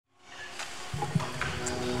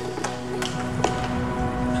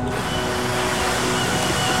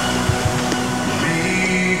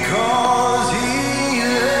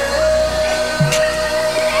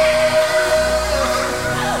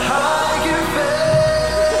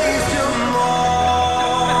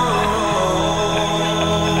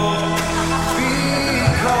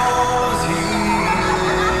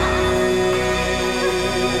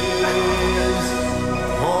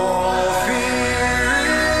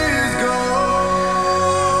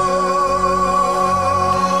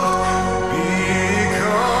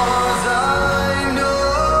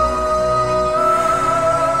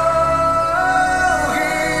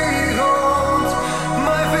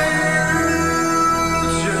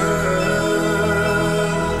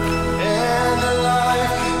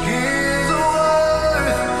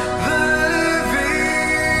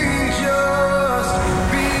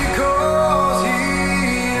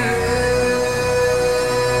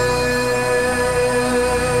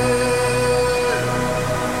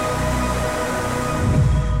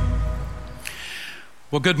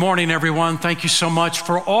Well, good morning, everyone. Thank you so much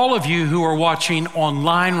for all of you who are watching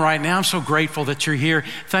online right now. I'm so grateful that you're here.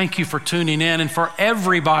 Thank you for tuning in. And for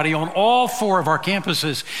everybody on all 4 of our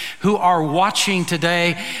campuses who are watching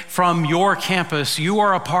today from your campus, you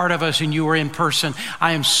are a part of us and you are in person.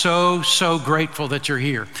 I am so grateful that you're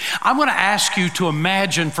here. I'm going to ask you to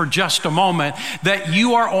imagine for just a moment that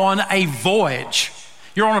you are on a voyage.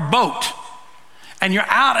 You're on a boat. And you're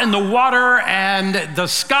out in the water and the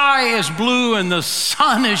sky is blue and the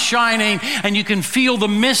sun is shining and you can feel the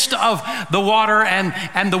mist of the water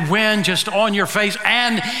and the wind just on your face.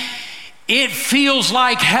 And it feels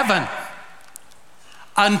like heaven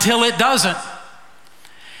until it doesn't.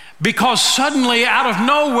 Because suddenly out of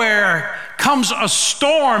nowhere comes a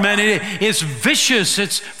storm and it's vicious,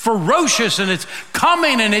 it's ferocious, and it's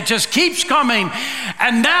coming and it just keeps coming.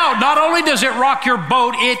 And now not only does it rock your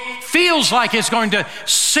boat, it feels like it's going to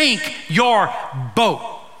sink your boat.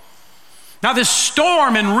 Now this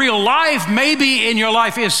storm in real life, maybe in your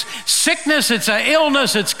life, is sickness, it's an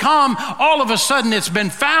illness, it's come, all of a sudden it's been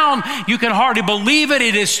found, you can hardly believe it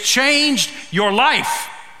has changed your life.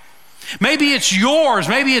 Maybe it's yours,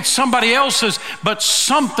 maybe it's somebody else's, but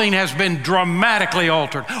something has been dramatically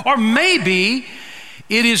altered. Or maybe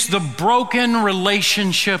it is the broken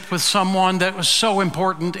relationship with someone that was so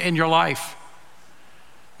important in your life.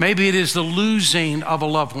 Maybe it is the losing of a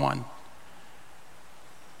loved one.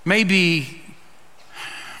 Maybe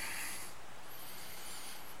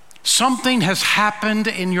something has happened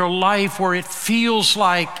in your life where it feels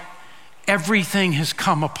like everything has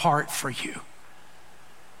come apart for you.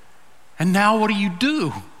 And now what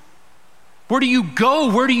do? Where do you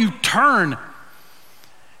go? Where do you turn?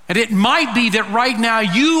 And it might be that right now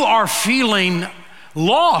you are feeling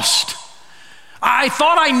lost. I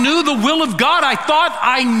thought I knew the will of God. I thought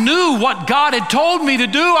I knew what God had told me to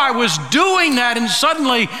do. I was doing that, and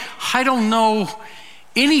suddenly I don't know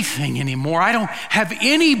anything anymore. I don't have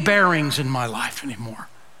any bearings in my life anymore.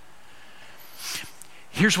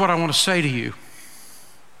 Here's what I want to say to you,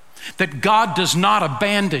 that God does not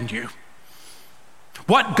abandon you.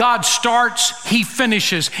 What God starts, He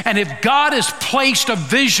finishes. And if God has placed a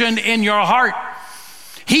vision in your heart,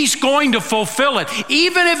 He's going to fulfill it.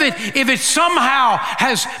 Even if it somehow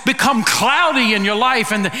has become cloudy in your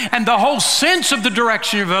life and the whole sense of the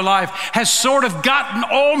direction of your life has sort of gotten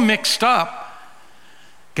all mixed up,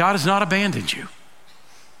 God has not abandoned you.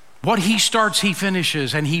 What He starts, He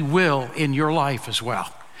finishes, and He will in your life as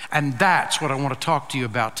well. And that's what I want to talk to you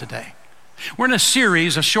about today. We're in a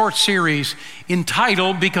short series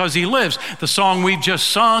entitled Because He Lives. The song we've just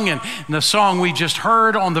sung and the song we just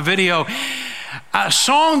heard on the video, a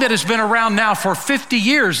song that has been around now for 50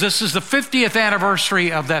 years. This is the 50th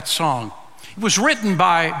anniversary of that song. It was written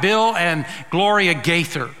by Bill and Gloria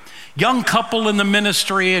Gaither, young couple in the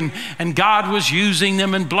ministry, and God was using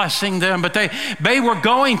them and blessing them, but they were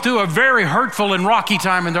going through a very hurtful and rocky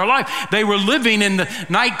time in their life. They were living in the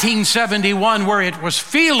 1971 where it was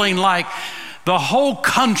feeling like the whole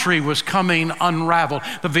country was coming unraveled.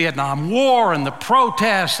 The Vietnam War and the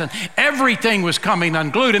protests and everything was coming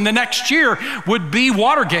unglued. And the next year would be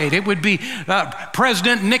Watergate. It would be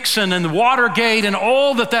President Nixon and Watergate and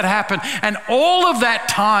all that happened. And all of that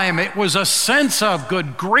time, it was a sense of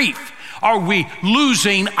good grief. Are we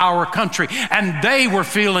losing our country? And they were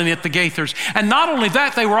feeling it, the Gaithers. And not only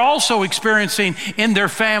that, they were also experiencing in their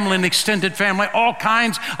family and extended family all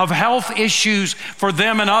kinds of health issues for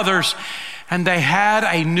them and others. And they had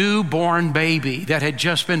a newborn baby that had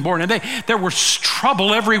just been born. And there was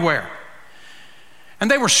trouble everywhere.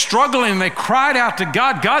 And they were struggling and they cried out to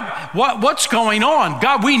God, God, what's going on?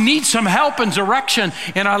 God, we need some help and direction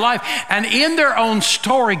in our life. And in their own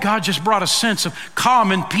story, God just brought a sense of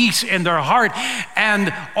calm and peace in their heart.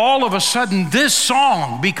 And all of a sudden, this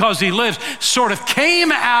song, Because He Lives, sort of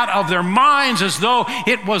came out of their minds as though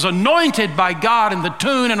it was anointed by God, and the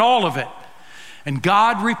tune and all of it. And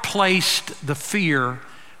God replaced the fear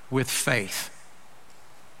with faith.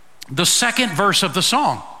 The second verse of the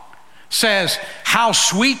song says, how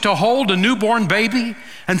sweet to hold a newborn baby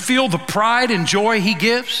and feel the pride and joy He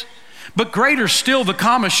gives. But greater still the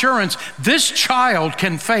calm assurance this child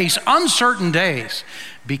can face uncertain days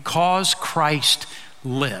because Christ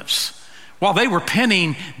lives. While they were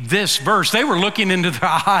penning this verse, they were looking into the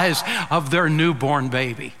eyes of their newborn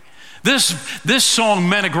baby. This song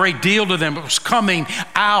meant a great deal to them. It was coming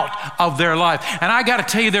out of their life. And I got to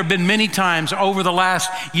tell you, there have been many times over the last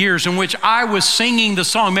years in which I was singing the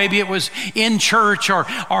song. Maybe it was in church or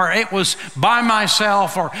it was by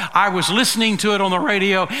myself, or I was listening to it on the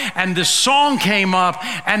radio, and the song came up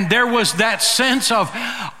and there was that sense of,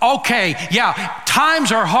 okay, yeah,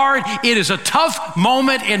 Times are hard. It is a tough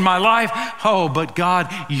moment in my life. Oh, but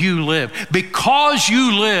God, you live. Because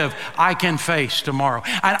you live, I can face tomorrow.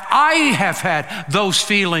 And I have had those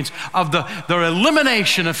feelings of the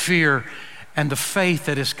elimination of fear and the faith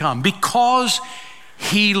that has come. Because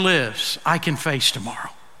he lives, I can face tomorrow.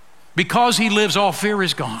 Because he lives, all fear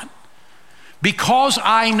is gone. Because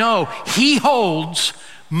I know he holds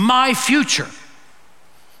my future.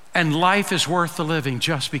 And life is worth the living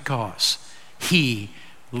just because he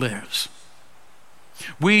lives.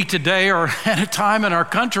 We today are at a time in our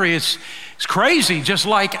country, it's crazy, just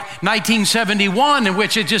like 1971, in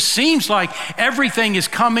which it just seems like everything is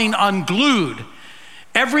coming unglued.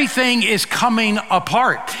 Everything is coming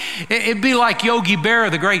apart. It'd be like Yogi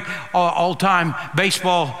Berra, the great all-time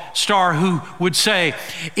baseball star, who would say,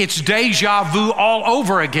 it's deja vu all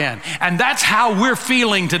over again. And that's how we're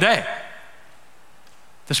feeling today.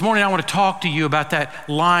 This morning I want to talk to you about that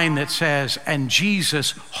line that says, and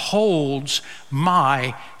Jesus holds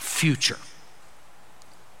my future.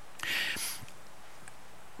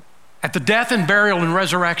 At the death and burial and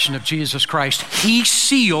resurrection of Jesus Christ, he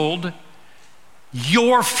sealed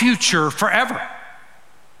your future forever.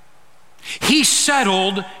 He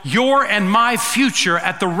settled your and my future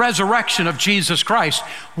at the resurrection of Jesus Christ.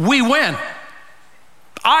 We win.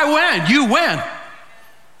 I win. You win.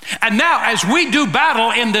 And now, as we do battle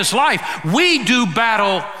in this life, we do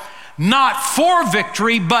battle not for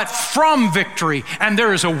victory, but from victory. And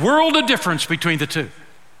there is a world of difference between the two.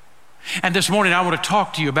 And this morning, I want to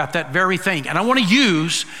talk to you about that very thing. And I want to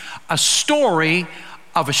use a story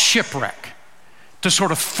of a shipwreck to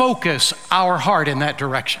sort of focus our heart in that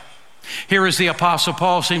direction. Here is the Apostle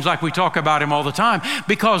Paul. Seems like we talk about him all the time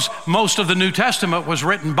because most of the New Testament was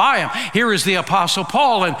written by him. Here is the Apostle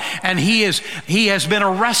Paul, and he has been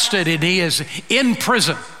arrested and he is in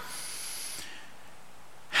prison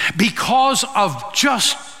because of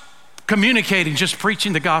just communicating, just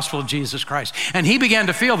preaching the gospel of Jesus Christ. And he began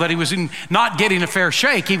to feel that he was not getting a fair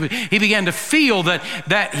shake. He began to feel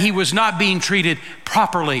that he was not being treated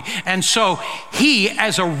properly. And so he,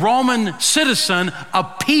 as a Roman citizen,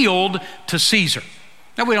 appealed to Caesar.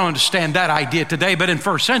 Now, we don't understand that idea today, but in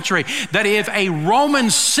first century, that if a Roman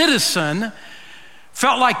citizen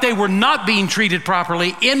felt like they were not being treated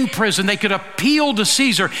properly in prison, they could appeal to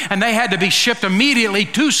Caesar, and they had to be shipped immediately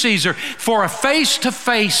to Caesar for a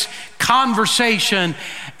face-to-face conversation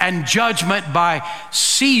and judgment by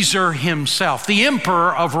Caesar himself, the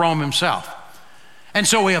emperor of Rome himself. And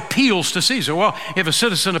so he appeals to Caesar. Well, if a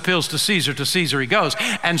citizen appeals to Caesar he goes.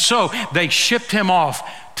 And so they shipped him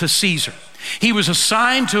off to Caesar. He was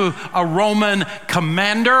assigned to a Roman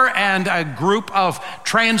commander and a group of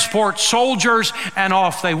transport soldiers, and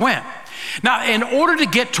off they went. Now, in order to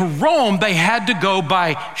get to Rome, they had to go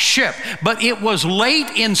by ship, but it was late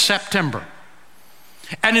in September.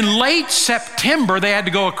 And in late September, they had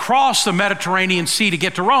to go across the Mediterranean Sea to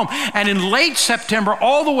get to Rome. And in late September,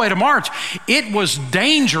 all the way to March, it was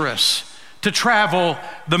dangerous to travel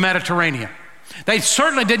the Mediterranean. They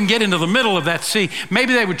certainly didn't get into the middle of that sea.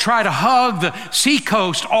 Maybe they would try to hug the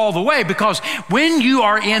seacoast all the way, because when you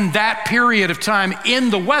are in that period of time in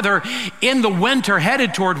the weather, in the winter,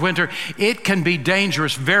 headed toward winter, it can be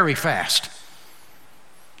dangerous very fast.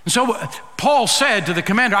 And so Paul said to the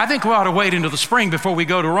commander, I think we ought to wait until the spring before we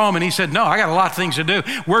go to Rome. And he said, no, I got a lot of things to do.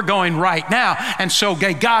 We're going right now. And so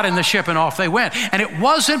they got in the ship and off they went. And it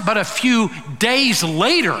wasn't but a few days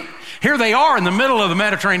later, here they are in the middle of the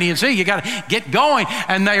Mediterranean Sea. You got to get going,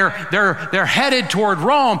 and they're headed toward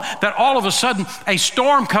Rome, that all of a sudden a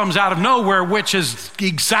storm comes out of nowhere, which is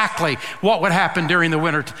exactly what would happen during the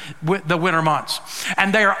winter months.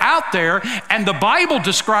 And they're out there, and the Bible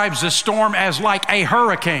describes this storm as like a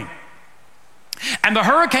hurricane. And the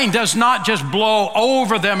hurricane does not just blow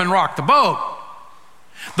over them and rock the boat.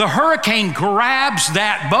 The hurricane grabs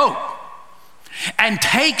that boat and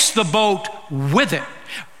takes the boat with it.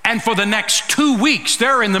 And for the next 2 weeks,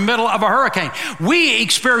 they're in the middle of a hurricane. We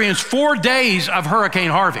experienced 4 days of Hurricane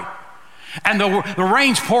Harvey. And the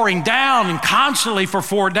rain's pouring down and constantly for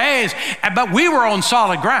 4 days. But we were on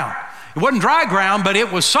solid ground. It wasn't dry ground, but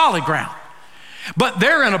it was solid ground. But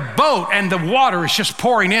they're in a boat, and the water is just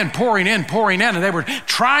pouring in. And they were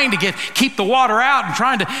trying to keep the water out and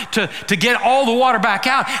trying to get all the water back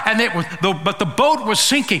out. But the boat was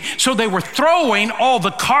sinking. So they were throwing all the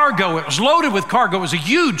cargo. It was loaded with cargo. It was a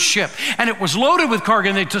huge ship, and it was loaded with cargo.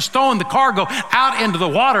 And they just throwing the cargo out into the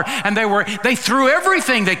water. And they threw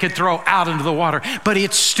everything they could throw out into the water. But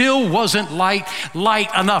it still wasn't light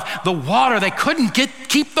enough. The water, they couldn't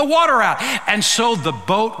keep the water out. And so the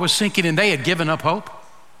boat was sinking, and they had given up hope.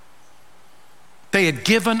 They had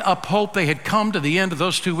given up hope. They had come to the end of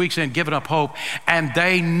those 2 weeks and given up hope, and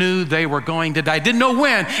they knew they were going to die. Didn't know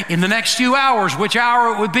when, in the next few hours, which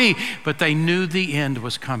hour it would be, but they knew the end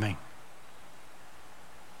was coming.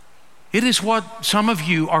 It is what some of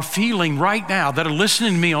you are feeling right now that are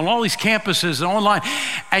listening to me on all these campuses and online,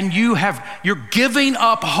 and you're giving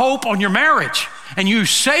up hope on your marriage. And you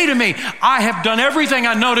say to me, I have done everything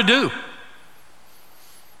I know to do.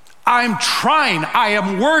 I'm trying, I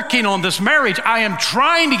am working on this marriage. I am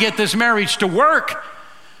trying to get this marriage to work.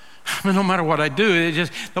 I mean, no matter what I do,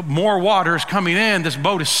 the more water is coming in, this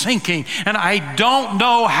boat is sinking, and I don't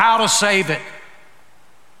know how to save it.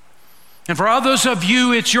 And for others of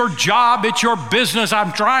you, it's your job, it's your business.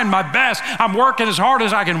 I'm trying my best. I'm working as hard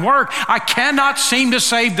as I can work. I cannot seem to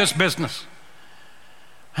save this business.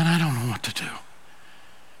 And I don't know what to do.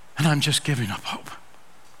 And I'm just giving up hope.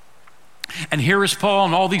 And here is Paul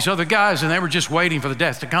and all these other guys, and they were just waiting for the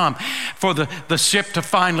death to come, for the ship to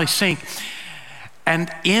finally sink. And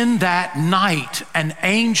in that night, an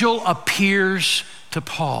angel appears to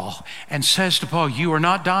Paul and says to Paul, you are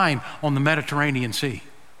not dying on the Mediterranean Sea.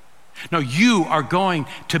 No, you are going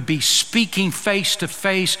to be speaking face to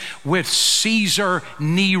face with Caesar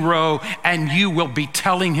Nero, and you will be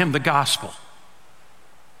telling him the gospel.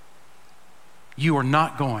 You are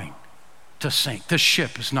not going to sink. This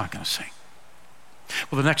ship is not going to sink.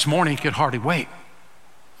 Well, the next morning he could hardly wait.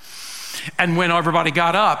 And when everybody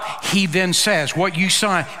got up, he then says, what you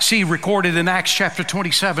see recorded in Acts chapter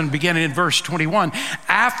 27, beginning in verse 21,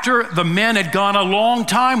 after the men had gone a long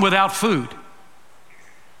time without food,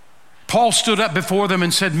 Paul stood up before them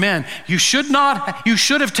and said, men, you should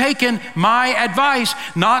have taken my advice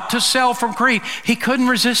not to sail from Crete. He couldn't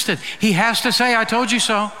resist it. He has to say, I told you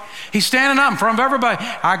so. He's standing up in front of everybody.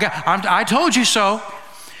 I told you so.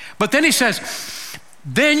 But then he says,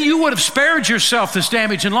 then you would have spared yourself this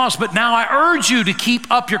damage and loss. But now I urge you to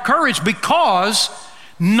keep up your courage, because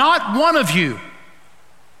not one of you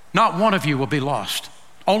will be lost.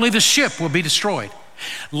 Only the ship will be destroyed.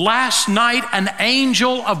 Last night, an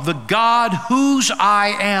angel of the God whose I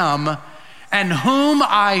am and whom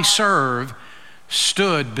I serve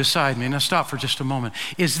stood beside me. Now stop for just a moment.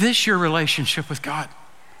 Is this your relationship with God?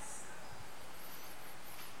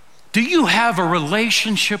 Do you have a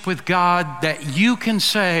relationship with God that you can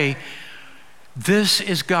say, this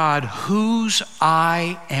is God whose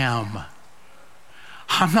I am?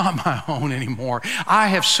 I'm not my own anymore. I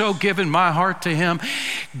have so given my heart to him.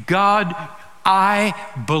 God, I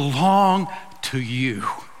belong to you.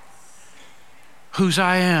 Whose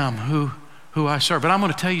I am, who I serve. But I'm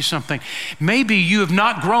going to tell you something. Maybe you have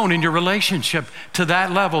not grown in your relationship to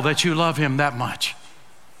that level that you love him that much,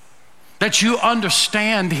 that you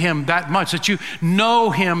understand him that much, that you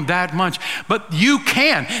know him that much. But you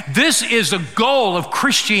can. This is the goal of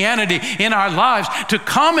Christianity in our lives, to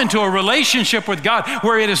come into a relationship with God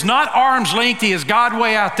where it is not arm's length. He is God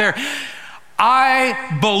way out there.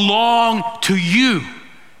 I belong to you.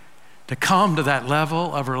 To come to that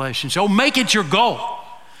level of relationship. Oh, make it your goal.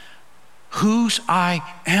 Whose I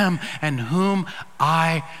am and whom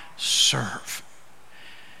I serve.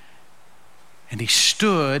 And he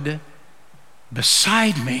stood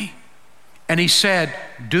beside me and he said,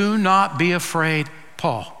 do not be afraid,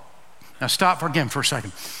 Paul. Now stop again for a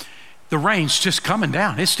second. The rain's just coming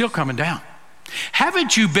down. It's still coming down.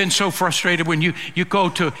 Haven't you been so frustrated when you go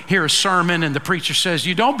to hear a sermon and the preacher says,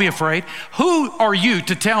 you don't be afraid? Who are you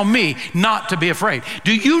to tell me not to be afraid?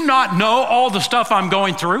 Do you not know all the stuff I'm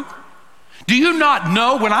going through? Do you not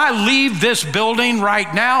know when I leave this building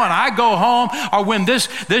right now and I go home, or when this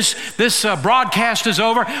broadcast is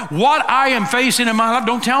over, what I am facing in my life?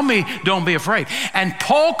 Don't tell me, don't be afraid. And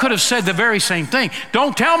Paul could have said the very same thing.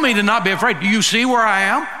 Don't tell me to not be afraid. Do you see where I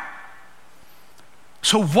am?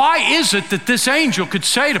 So why is it that this angel could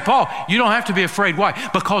say to Paul, you don't have to be afraid? Why?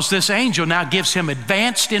 Because this angel now gives him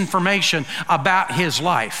advanced information about his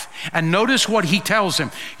life. And notice what he tells him.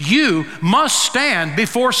 You must stand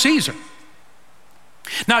before Caesar.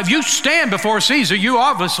 Now, if you stand before Caesar, you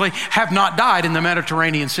obviously have not died in the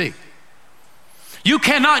Mediterranean Sea. You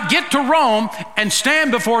cannot get to Rome and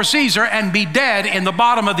stand before Caesar and be dead in the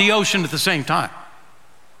bottom of the ocean at the same time.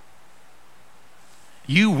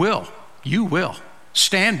 You will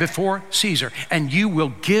stand before Caesar, and you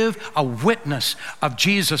will give a witness of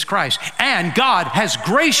Jesus Christ. And God has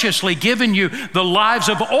graciously given you the lives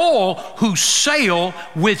of all who sail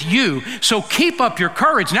with you. So keep up your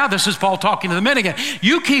courage. Now this is Paul talking to the men again.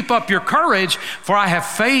 You keep up your courage, for I have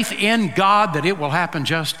faith in God that it will happen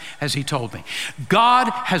just as he told me. God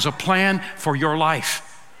has a plan for your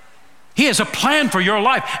life. He has a plan for your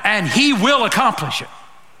life, and he will accomplish it.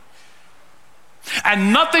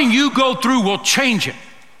 And nothing you go through will change it.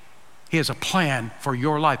 He has a plan for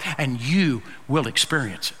your life, and you will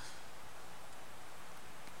experience it.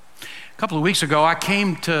 A couple of weeks ago, I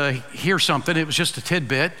came to hear something. It was just a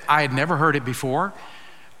tidbit. I had never heard it before,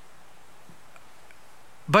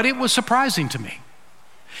 but it was surprising to me.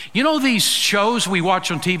 You know these shows we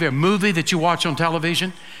watch on TV, a movie that you watch on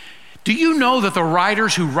television? Do you know that the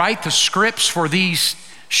writers who write the scripts for these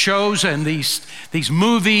shows and these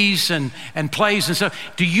movies and plays and stuff,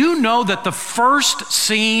 do you know that the first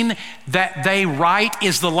scene that they write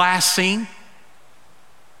is the last scene?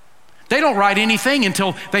 They don't write anything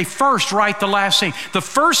until they first write the last scene. The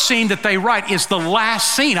first scene that they write is the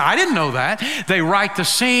last scene. I didn't know that. They write the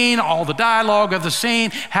scene, all the dialogue of the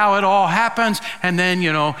scene, how it all happens, and then,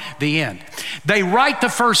 the end. They write the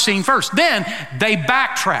first scene first. Then they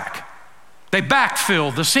backtrack. They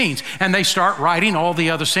backfill the scenes, and they start writing all the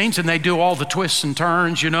other scenes, and they do all the twists and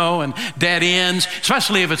turns, and dead ends,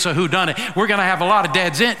 especially if it's a whodunit. We're going to have a lot of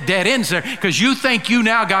dead ends there, because you think you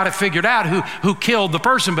now got it figured out who killed the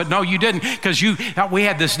person, but no, you didn't, because we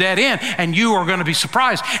had this dead end, and you are going to be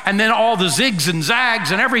surprised. And then all the zigs and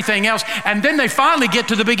zags and everything else, and then they finally get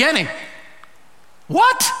to the beginning.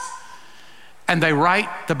 What? And they write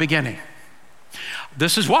the beginning.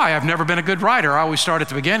 This is why I've never been a good writer. I always start at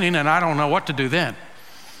the beginning and I don't know what to do then.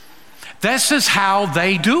 This is how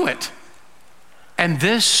they do it. And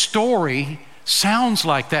this story sounds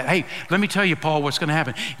like that. Hey, let me tell you, Paul, what's going to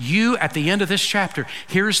happen. You, at the end of this chapter,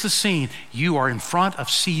 here's the scene. You are in front of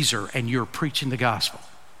Caesar and you're preaching the gospel.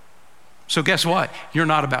 So guess what? You're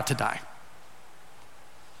not about to die.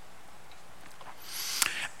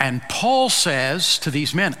 And Paul says to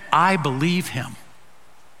these men, I believe him.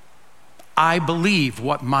 I believe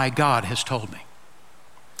what my God has told me.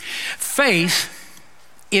 Faith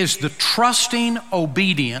is the trusting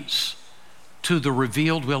obedience to the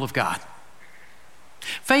revealed will of God.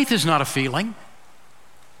 Faith is not a feeling.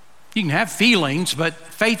 You can have feelings, but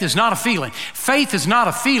faith is not a feeling. Faith is not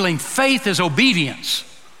a feeling. Faith is obedience.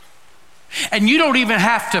 And you don't even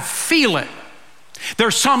have to feel it.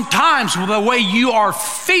 There's some times where the way you are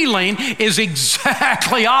feeling is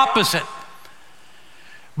exactly opposite.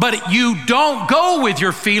 But you don't go with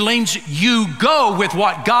your feelings, you go with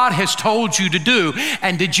what God has told you to do.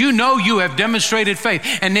 And did you know you have demonstrated faith?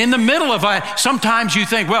 And in the middle of it, sometimes you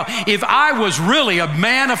think, well, if I was really a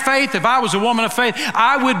man of faith, if I was a woman of faith,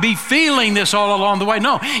 I would be feeling this all along the way.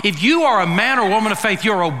 No, if you are a man or woman of faith,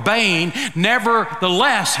 you're obeying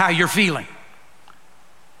nevertheless how you're feeling.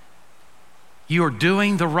 You're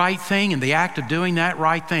doing the right thing, and the act of doing that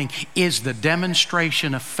right thing is the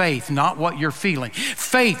demonstration of faith, not what you're feeling.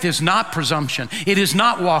 Faith is not presumption. It is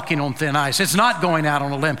not walking on thin ice. It's not going out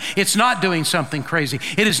on a limb. It's not doing something crazy.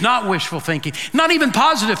 It is not wishful thinking, not even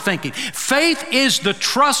positive thinking. Faith is the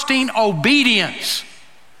trusting obedience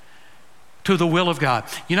to the will of God.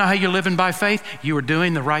 You know how you're living by faith? You are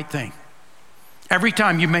doing the right thing. Every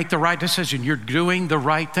time you make the right decision, you're doing the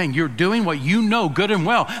right thing. You're doing what you know good and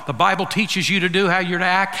well the Bible teaches you to do, how you're to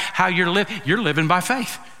act, how you're to live. You're living by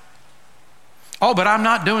faith. Oh, but I'm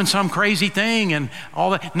not doing some crazy thing and all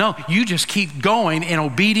that. No, you just keep going in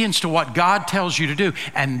obedience to what God tells you to do.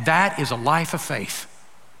 And that is a life of faith.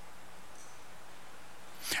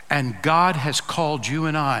 And God has called you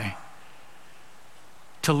and I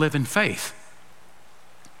to live in faith.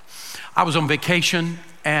 I was on vacation,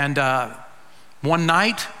 and one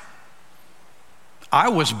night, I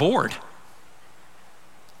was bored.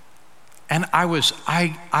 And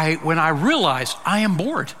when I realized I am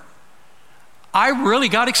bored, I really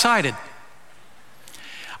got excited.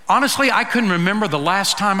 Honestly, I couldn't remember the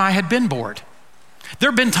last time I had been bored. There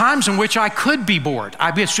have been times in which I could be bored. I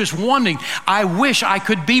was just wondering, I wish I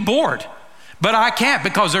could be bored. But I can't,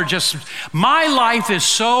 because my life is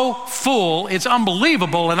so full, it's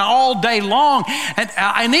unbelievable, and all day long,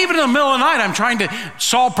 and even in the middle of the night, I'm trying to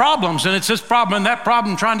solve problems, and it's this problem and that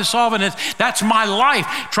problem, trying to solve it. That's my life,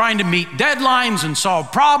 trying to meet deadlines and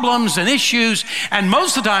solve problems and issues, and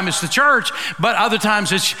most of the time it's the church, but other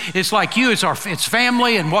times it's like you, it's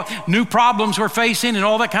family and what new problems we're facing and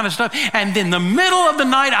all that kind of stuff, and in the middle of the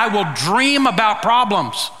night, I will dream about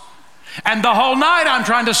problems. And the whole night I'm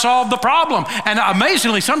trying to solve the problem. And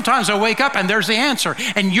amazingly, sometimes I wake up and there's the answer.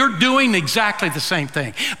 And you're doing exactly the same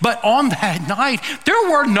thing. But on that night,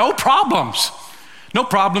 there were no problems. No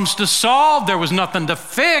problems to solve. There was nothing to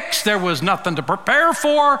fix. There was nothing to prepare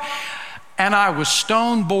for. And I was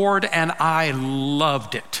stone bored, and I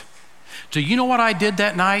loved it. So you know what I did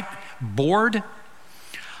that night? Bored?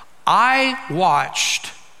 I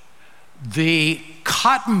watched the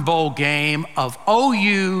Cotton Bowl game of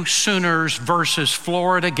OU Sooners versus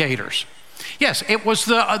Florida Gators. Yes, it was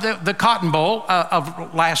the Cotton Bowl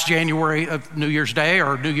of last January of New Year's Day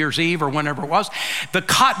or New Year's Eve or whenever it was. The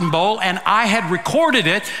Cotton Bowl, and I had recorded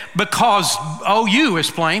it because OU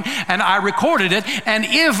is playing, and I recorded it. And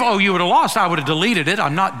if OU would have lost, I would have deleted it.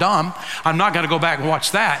 I'm not dumb. I'm not going to go back and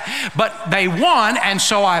watch that. But they won, and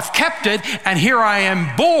so I've kept it, and here I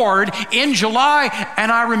am bored in July,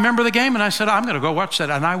 and I remember the game, and I said, I'm going to go watch that.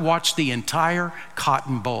 And I watched the entire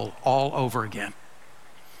Cotton Bowl all over again.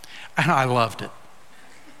 And I loved it.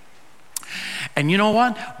 And you know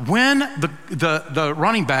what? When the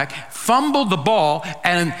running back fumbled the ball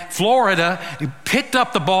and Florida picked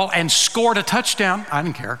up the ball and scored a touchdown, I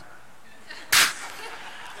didn't care.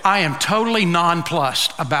 I am totally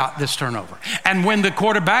nonplussed about this turnover. And when the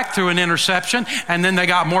quarterback threw an interception and then they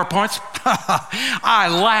got more points, I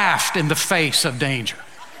laughed in the face of danger.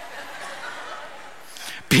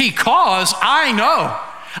 Because I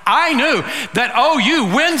knew that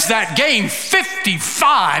OU wins that game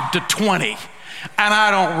 55-20. And I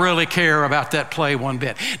don't really care about that play one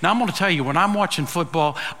bit. Now, I'm going to tell you, when I'm watching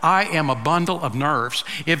football, I am a bundle of nerves.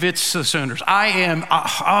 If it's the Sooners, I am,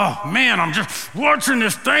 I'm just watching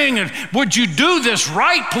this thing, and would you do this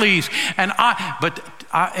right, please? And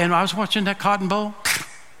I was watching that Cotton Bowl.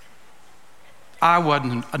 I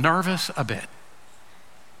wasn't nervous a bit.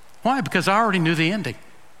 Why? Because I already knew the ending.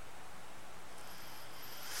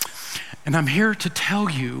 And I'm here to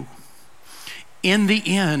tell you, in the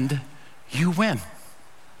end, you win.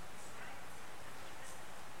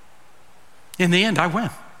 In the end, I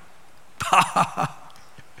win.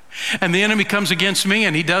 And the enemy comes against me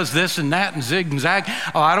and he does this and that and zig and zag.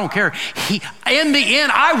 Oh, I don't care. In the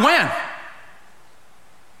end, I win.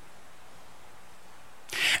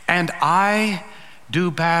 And I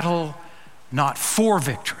do battle not for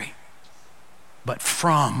victory, but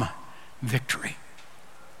from victory.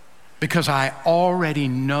 Because I already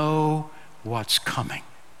know what's coming.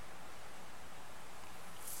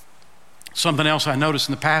 Something else I noticed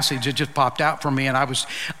in the passage, it just popped out for me, and I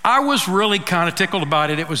was really kind of tickled about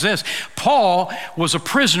it. It was this: Paul was a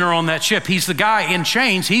prisoner on that ship. He's the guy in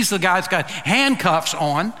chains. He's the guy that's got handcuffs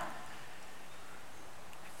on.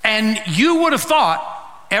 And you would have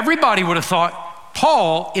thought, everybody would have thought,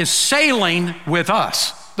 Paul is sailing with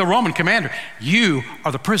us, the Roman commander. You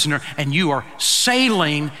are the prisoner, and you are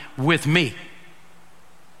sailing with me.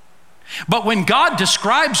 But when God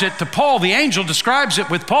describes it to Paul, the angel describes it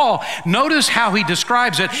with Paul, notice how he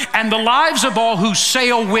describes it. And the lives of all who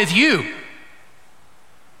sail with you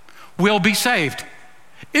will be saved.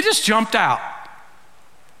 It just jumped out.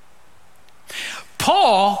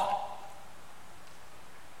 Paul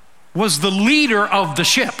was the leader of the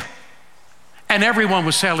ship, and everyone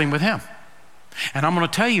was sailing with him. And I'm going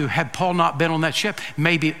to tell you, had Paul not been on that ship,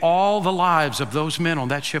 maybe all the lives of those men on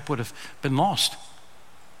that ship would have been lost.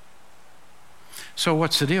 So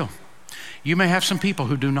what's the deal? You may have some people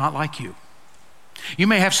who do not like you. You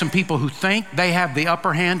may have some people who think they have the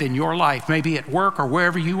upper hand in your life, maybe at work or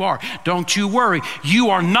wherever you are. Don't you worry. You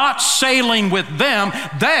are not sailing with them.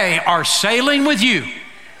 They are sailing with you.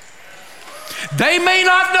 They may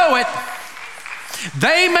not know it.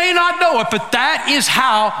 They may not know it, but that is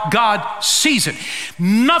how God sees it.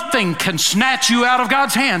 Nothing can snatch you out of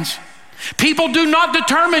God's hands. People do not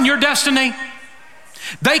determine your destiny.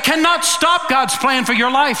 They cannot stop God's plan for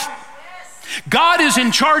your life. God is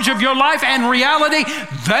in charge of your life, and reality,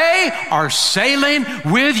 they are sailing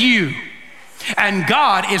with you. And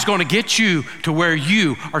God is going to get you to where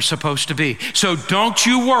you are supposed to be. So don't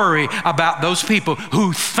you worry about those people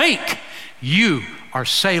who think you are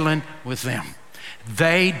sailing with them.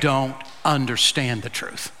 They don't understand the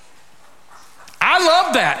truth. I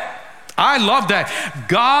love that. I love that.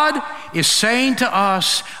 God is saying to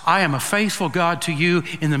us, I am a faithful God to you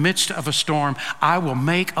in the midst of a storm. I will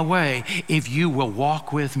make a way if you will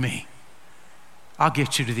walk with me. I'll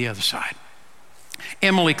get you to the other side.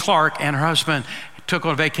 Emily Clark and her husband took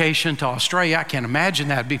on vacation to Australia. I can't imagine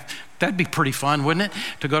that'd be pretty fun, wouldn't it?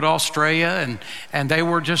 To go to Australia, and they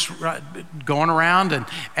were just going around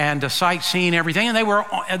and sightseeing everything. And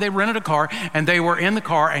they rented a car, and they were in the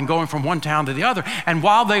car and going from one town to the other. And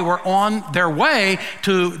while they were on their way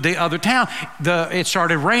to the other town, it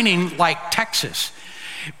started raining like Texas.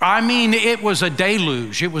 I mean, it was a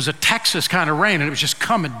deluge. It was a Texas kind of rain, and it was just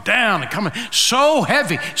coming down and coming so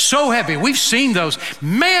heavy, so heavy. We've seen those.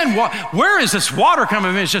 Man, where is this water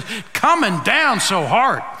coming from? It's just coming down so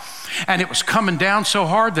hard. And it was coming down so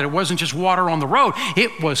hard that it wasn't just water on the road.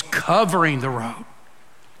 It was covering the road.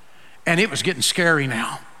 And it was getting scary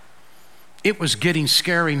now. It was getting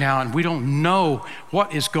scary now, and we don't know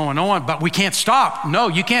what is going on, but we can't stop. No,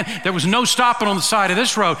 you can't. There was no stopping on the side of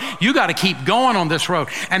this road. You got to keep going on this road.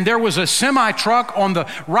 And there was a semi-truck on the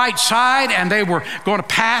right side, and they were going to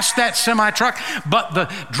pass that semi-truck, but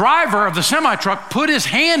the driver of the semi-truck put his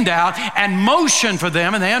hand out and motioned for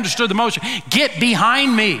them, and they understood the motion. Get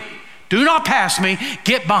behind me. Do not pass me.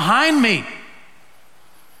 Get behind me.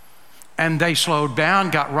 And they slowed down,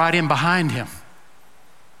 got right in behind him.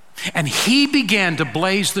 And he began to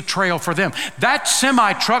blaze the trail for them. That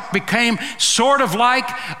semi-truck became sort of like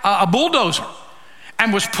a bulldozer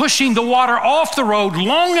and was pushing the water off the road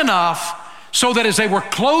long enough so that as they were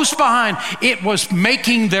close behind, it was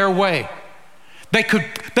making their way. They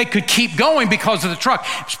could keep going because of the truck.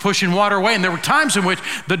 It was pushing water away, and there were times in which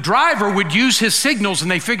the driver would use his signals,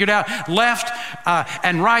 and they figured out left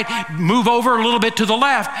and right, move over a little bit to the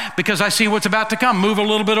left because I see what's about to come, move a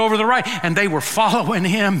little bit over the right, and they were following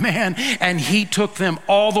him, man, and he took them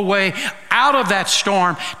all the way out of that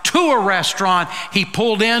storm to a restaurant. He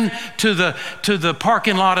pulled in to the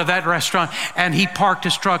parking lot of that restaurant, and he parked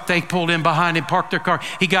his truck. They pulled in behind him, parked their car.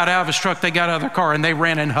 He got out of his truck, they got out of their car, and they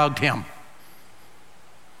ran and hugged him.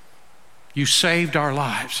 You saved our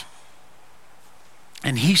lives.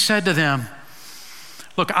 And he said to them,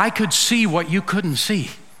 look, I could see what you couldn't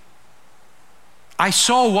see. I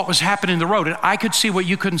saw what was happening in the road, and I could see what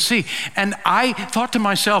you couldn't see. And I thought to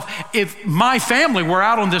myself, if my family were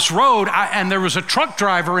out on this road and there was a truck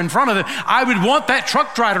driver in front of it, I would want that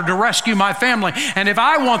truck driver to rescue my family. And if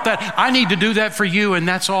I want that, I need to do that for you. And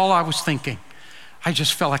that's all I was thinking. I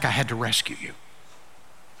just felt like I had to rescue you.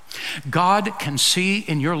 God can see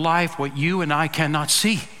in your life what you and I cannot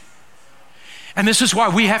see. And this is why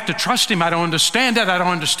we have to trust him. I don't understand that. I don't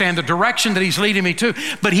understand the direction that he's leading me to,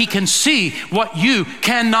 but he can see what you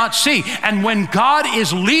cannot see. And when God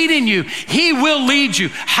is leading you, he will lead you.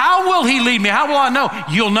 How will he lead me? How will I know?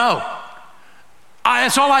 You'll know.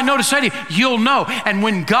 That's all I know to say to you. You'll know. And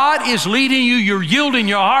when God is leading you, you're yielding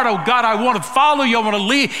your heart. Oh God, I want to follow you. I want to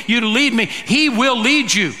lead you to lead me. He will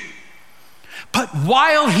lead you. But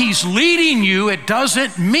while he's leading you, it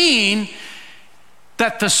doesn't mean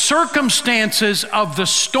that the circumstances of the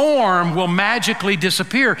storm will magically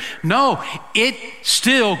disappear. No, it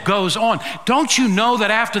still goes on. Don't you know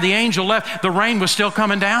that after the angel left, the rain was still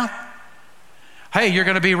coming down? Hey, you're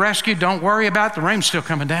going to be rescued. Don't worry about it. The rain's still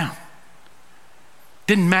coming down.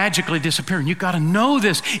 Didn't magically disappear. And you got to know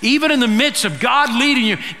this. Even in the midst of God leading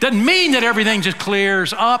you, doesn't mean that everything just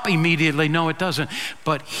clears up immediately. No, it doesn't.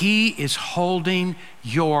 But he is holding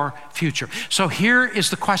your future. So here is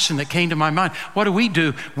the question that came to my mind. What do we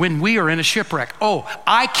do when we are in a shipwreck? Oh,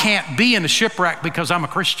 I can't be in a shipwreck because I'm a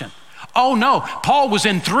Christian. Oh no, Paul was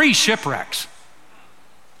in 3 shipwrecks.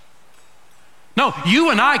 No,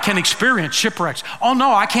 you and I can experience shipwrecks. Oh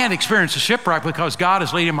no, I can't experience a shipwreck because God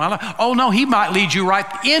is leading my life. Oh no, he might lead you right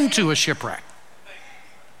into a shipwreck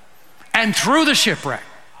and through the shipwreck.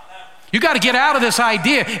 You got to get out of this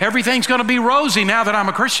idea, everything's going to be rosy now that I'm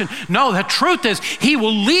a Christian. No, the truth is he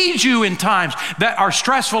will lead you in times that are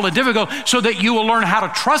stressful and difficult so that you will learn how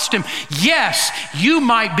to trust him. Yes, you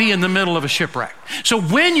might be in the middle of a shipwreck. So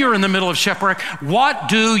when you're in the middle of shipwreck, what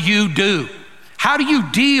do you do? How do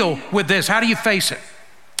you deal with this? How do you face it?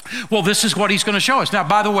 Well, this is what he's going to show us. Now,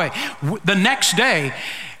 by the way, the next day,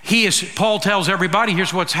 Paul tells everybody,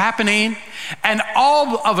 here's what's happening. And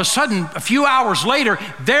all of a sudden, a few hours later,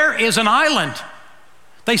 there is an island.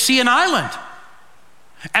 They see an island.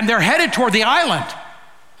 And they're headed toward the island.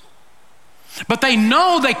 But they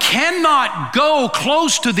know they cannot go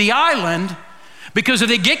close to the island, because if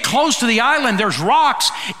they get close to the island, there's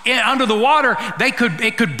rocks under the water.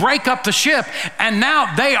 It could break up the ship. And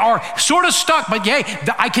now they are sort of stuck, but yay,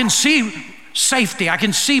 I can see safety. I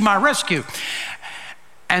can see my rescue.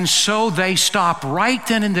 And so they stop right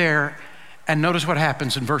then and there. And notice what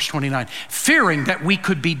happens in verse 29. Fearing that we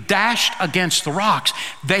could be dashed against the rocks,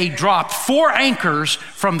 they dropped 4 anchors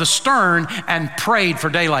from the stern and prayed for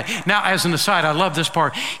daylight. Now, as an aside, I love this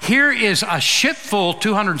part. Here is a ship full,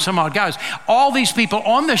 200 and some odd guys. All these people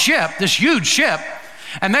on the ship, this huge ship,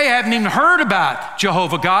 and they haven't even heard about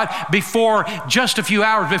Jehovah God before, just a few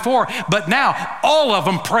hours before. But now all of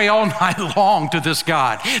them pray all night long to this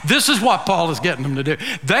God. This is what Paul is getting them to do.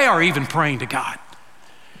 They are even praying to God.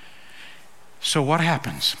 So what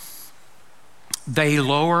happens? They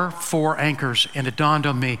lower 4 anchors, and it dawned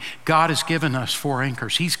on me, God has given us 4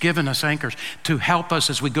 anchors. He's given us anchors to help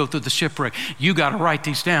us as we go through the shipwreck. You got to write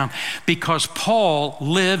these down, because Paul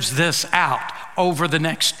lives this out over the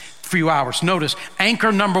next few hours. Notice,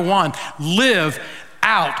 anchor number 1, live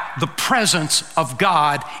out the presence of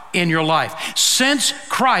God in your life. Since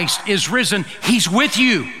Christ is risen, he's with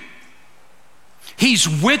you. He's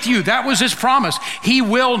with you. That was his promise. He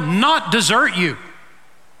will not desert you.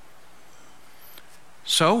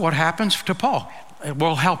 So what happens to Paul?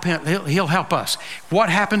 We'll help him. He'll help us. What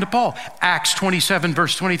happened to Paul? Acts 27,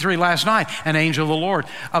 verse 23, last night, an angel of the Lord,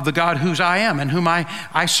 of the God whose I am and whom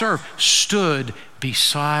I serve, stood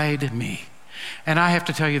beside me. And I have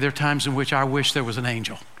to tell you, there are times in which I wish there was an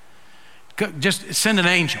angel. Just send an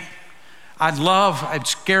angel. It'd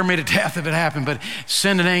scare me to death if it happened, but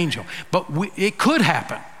send an angel. But it could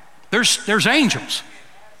happen. There's angels.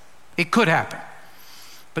 It could happen.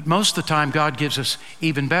 But most of the time, God gives us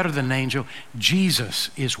even better than an angel. Jesus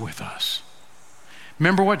is with us.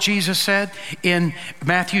 Remember what Jesus said in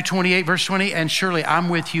Matthew 28, verse 20? And surely I'm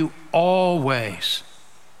with you always,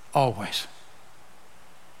 always,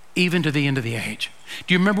 even to the end of the age.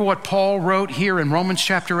 Do you remember what Paul wrote here in Romans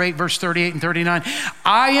chapter 8, verse 38 and 39?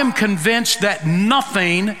 I am convinced that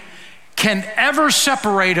nothing can ever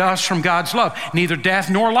separate us from God's love. Neither death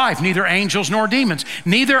nor life, neither angels nor demons,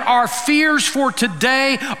 neither our fears for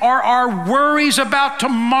today or our worries about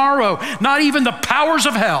tomorrow, not even the powers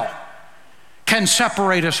of hell can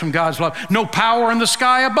separate us from God's love. No power in the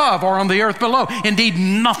sky above or on the earth below. Indeed,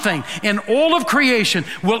 nothing in all of creation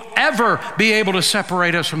will ever be able to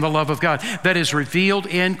separate us from the love of God that is revealed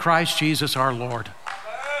in Christ Jesus our Lord.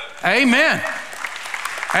 Amen.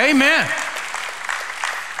 Amen.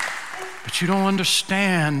 But you don't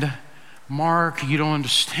understand, Mark, you don't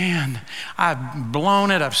understand. I've blown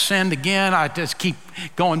it, I've sinned again. I just keep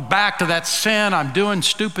going back to that sin. I'm doing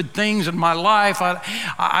stupid things in my life. God,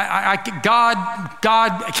 I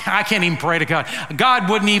can't even pray to God. God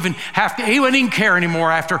wouldn't even he wouldn't even care anymore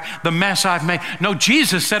after the mess I've made. No,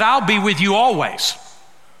 Jesus said, I'll be with you always.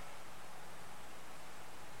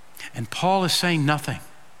 And Paul is saying nothing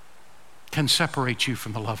can separate you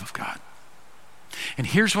from the love of God. And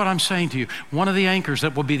here's what I'm saying to you. One of the anchors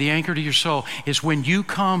that will be the anchor to your soul is when you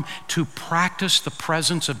come to practice the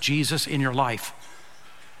presence of Jesus in your life.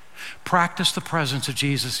 Practice the presence of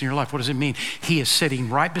Jesus in your life. What does it mean? He is sitting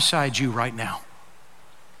right beside you right now.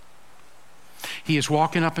 He is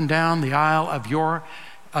walking up and down the aisle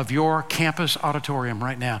of your campus auditorium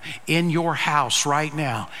right now. In your house right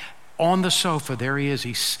now. On the sofa, there he is.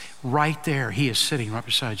 He's right there. He is sitting right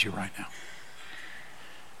beside you right now.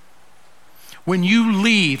 When you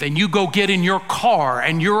leave and you go get in your car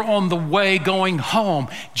and you're on the way going home,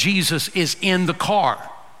 Jesus is in the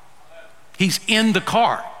car. He's in the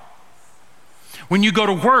car. When you go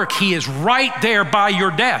to work, he is right there by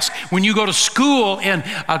your desk. When you go to school in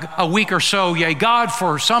a week or so, yea, God,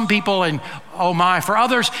 for some people and oh my, for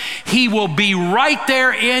others, he will be right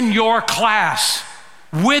there in your class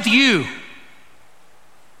with you.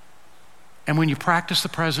 And when you practice the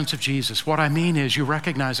presence of Jesus, what I mean is you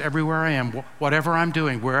recognize everywhere I am, whatever I'm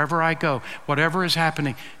doing, wherever I go, whatever is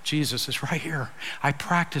happening, Jesus is right here. I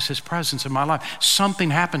practice his presence in my life. Something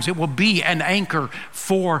happens. It will be an anchor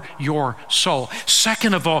for your soul.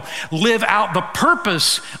 Second of all, live out the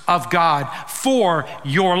purpose of God for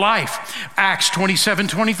your life. Acts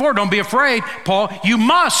 27:24. Don't be afraid, Paul. You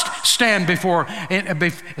must stand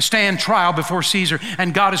trial before Caesar,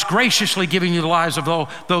 and God is graciously giving you the lives of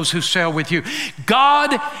those who sail with you.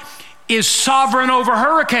 God is sovereign over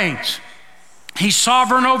hurricanes. He's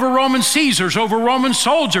sovereign over Roman Caesars, over Roman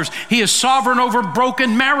soldiers. He is sovereign over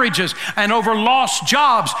broken marriages and over lost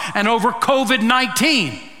jobs and over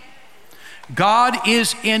COVID-19. God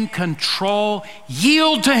is in control.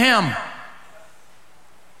 Yield to him.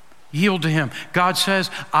 Yield to him. God says,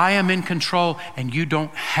 I am in control and you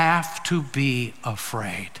don't have to be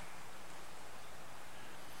afraid.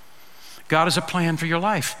 God has a plan for your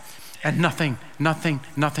life. And nothing's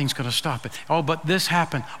going to stop it. Oh, but this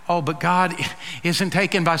happened. Oh, but God isn't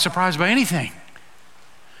taken by surprise by anything.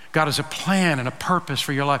 God has a plan and a purpose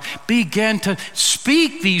for your life. Begin to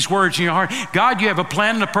speak these words in your heart. God, you have a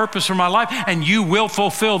plan and a purpose for my life, and you will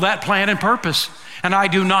fulfill that plan and purpose. And I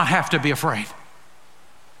do not have to be afraid.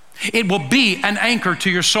 It will be an anchor to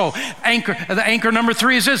your soul. The anchor number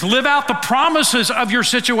 3 is this: live out the promises of your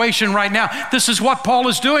situation right now. This is what Paul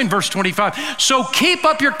is doing, verse 25. So keep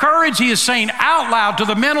up your courage, he is saying out loud to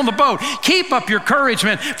the men on the boat. Keep up your courage,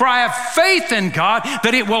 men, for I have faith in God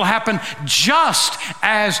that it will happen just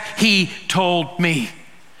as he told me.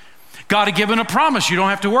 God had given a promise. You don't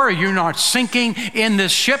have to worry. You're not sinking in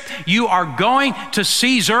this ship. You are going to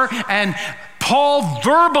Caesar, and Paul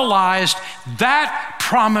verbalized that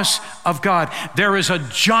promise of God. There is a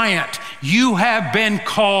giant you have been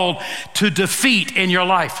called to defeat in your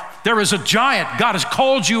life. There is a giant God has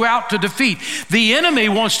called you out to defeat. The enemy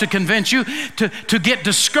wants to convince you to get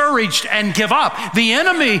discouraged and give up. The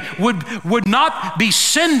enemy would not be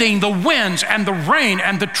sending the winds and the rain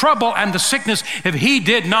and the trouble and the sickness if he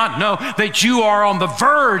did not know that you are on the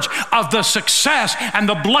verge of the success and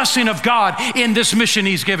the blessing of God in this mission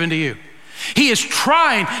he's given to you. He is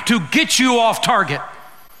trying to get you off target.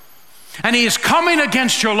 And he is coming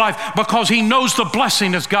against your life because he knows the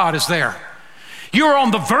blessing of God is there. You're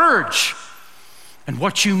on the verge. And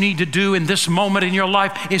what you need to do in this moment in your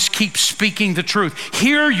life is keep speaking the truth.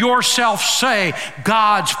 Hear yourself say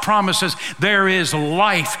God's promises. There is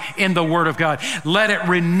life in the Word of God. Let it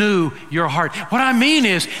renew your heart. What I mean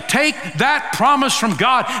is take that promise from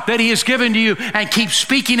God that he has given to you and keep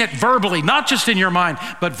speaking it verbally, not just in your mind,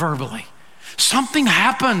 but verbally. Something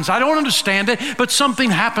happens. I don't understand it, but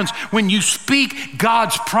something happens when you speak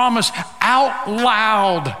God's promise out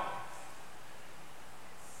loud.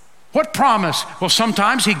 What promise? Well,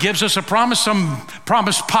 sometimes he gives us a promise. Some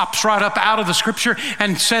promise pops right up out of the scripture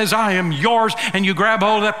and says, I am yours. And you grab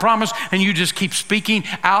hold of that promise and you just keep speaking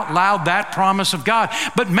out loud that promise of God.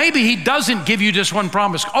 But maybe he doesn't give you just one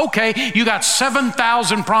promise. Okay, you got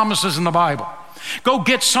 7,000 promises in the Bible. Go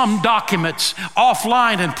get some documents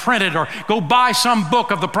offline and print it, or go buy some book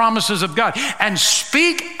of the promises of God and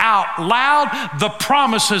speak out loud the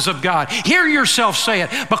promises of God. Hear yourself say it,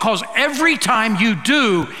 because every time you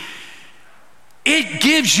do, it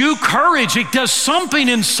gives you courage. It does something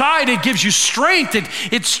inside. It gives you strength.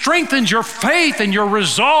 It strengthens your faith and your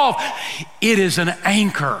resolve. It is an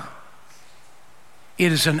anchor.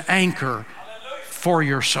 It is an anchor for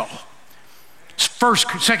your soul. 2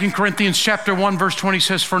 Corinthians chapter 1, verse 20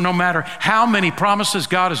 says, for no matter how many promises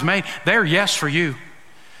God has made, they're yes for you.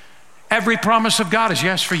 Every promise of God is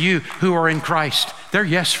yes for you who are in Christ. They're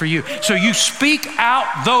yes for you. So you speak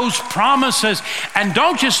out those promises, and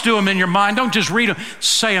don't just do them in your mind. Don't just read them.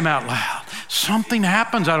 Say them out loud. Something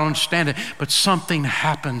happens. I don't understand it, but something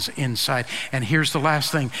happens inside. And here's the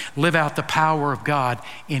last thing. Live out the power of God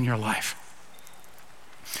in your life.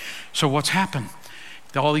 So what's happened?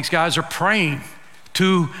 All these guys are praying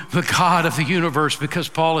to the God of the universe because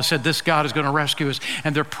Paul has said this God is going to rescue us.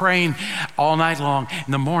 And they're praying all night long.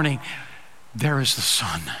 In the morning, there is the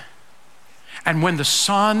sun. And when the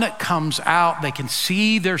sun comes out, they can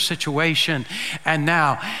see their situation. And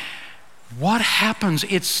now, what happens?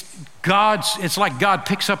 It's like God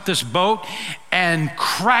picks up this boat and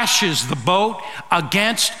crashes the boat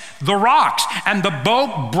against the rocks. And the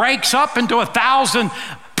boat breaks up into 1,000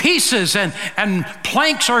 pieces, and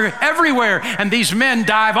planks are everywhere, and these men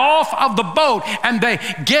dive off of the boat and they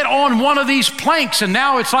get on one of these planks, and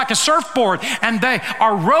now it's like a surfboard, and they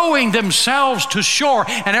are rowing themselves to shore,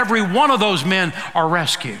 and every one of those men are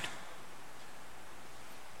rescued.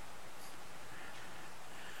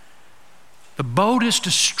 The boat is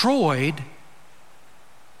destroyed,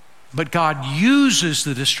 but God uses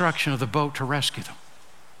the destruction of the boat to rescue them.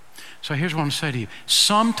 So here's what I'm going to say to you.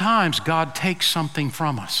 Sometimes God takes something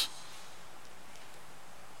from us.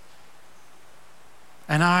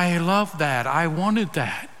 And I love that. I wanted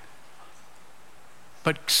that.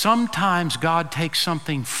 But sometimes God takes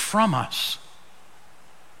something from us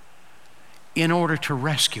in order to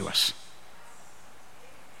rescue us,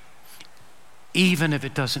 even if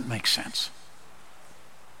it doesn't make sense.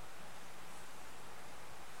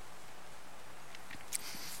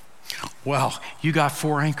 Well, you got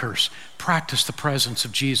 4 anchors. Practice the presence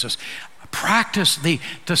of Jesus. Practice the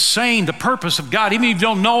saying the purpose of God. Even if you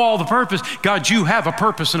don't know all the purpose, God, you have a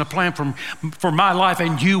purpose and a plan for my life,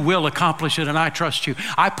 and you will accomplish it, and I trust you.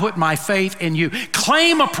 I put my faith in you.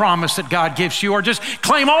 Claim a promise that God gives you, or just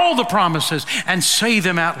claim all the promises and say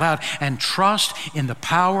them out loud, and trust in the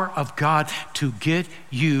power of God to get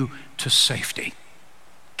you to safety,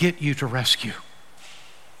 get you to rescue.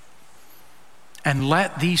 And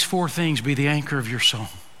let these 4 things be the anchor of your soul,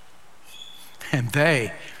 and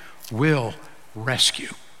they will rescue.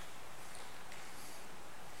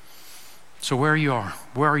 So where you are,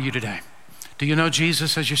 where are you today? Do you know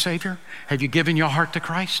Jesus as your Savior? Have you given your heart to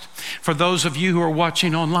Christ? For those of you who are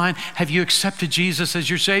watching online, have you accepted Jesus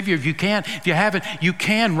as your Savior? If you can't, if you haven't, you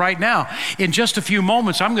can right now. In just a few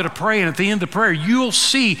moments, I'm going to pray, and at the end of the prayer, you'll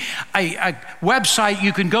see a website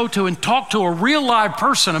you can go to and talk to a real live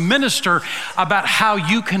person, a minister, about how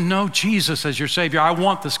you can know Jesus as your Savior. I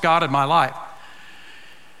want this God in my life.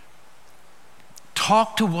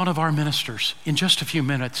 talk to one of our ministers in just a few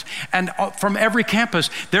minutes. And from every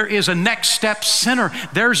campus, there is a Next Step Center.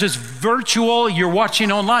 Theirs is virtual, you're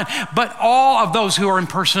watching online. But all of those who are in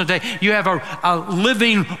person today, you have a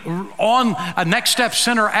living on a Next Step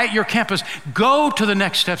Center at your campus. Go to the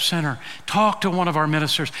Next Step Center. Talk to one of our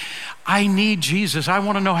ministers. I need Jesus. I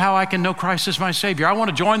want to know how I can know Christ as my Savior. I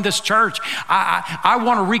want to join this church. I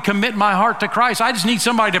want to recommit my heart to Christ. I just need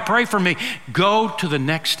somebody to pray for me. Go to the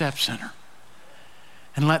Next Step Center.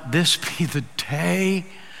 And let this be the day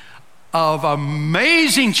of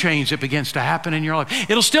amazing change that begins to happen in your life.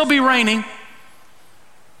 It'll still be raining,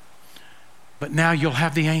 but now you'll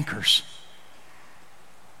have the anchors,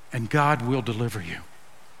 and God will deliver you.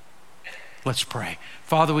 Let's pray.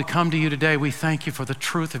 Father, we come to you today. We thank you for the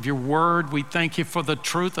truth of your word. We thank you for the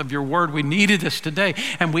truth of your word. We needed this today.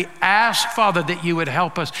 And we ask, Father, that you would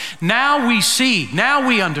help us. Now we see, now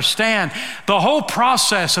we understand the whole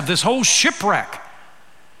process of this whole shipwreck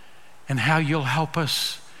and how you'll help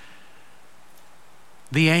us,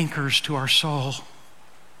 the anchors to our soul.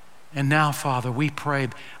 And now, Father,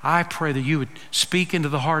 I pray that you would speak into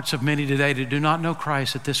the hearts of many today that do not know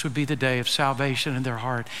Christ, that this would be the day of salvation in their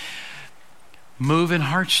heart. Move in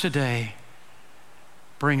hearts today.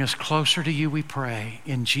 Bring us closer to you, we pray.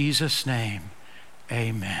 In Jesus' name,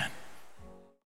 amen.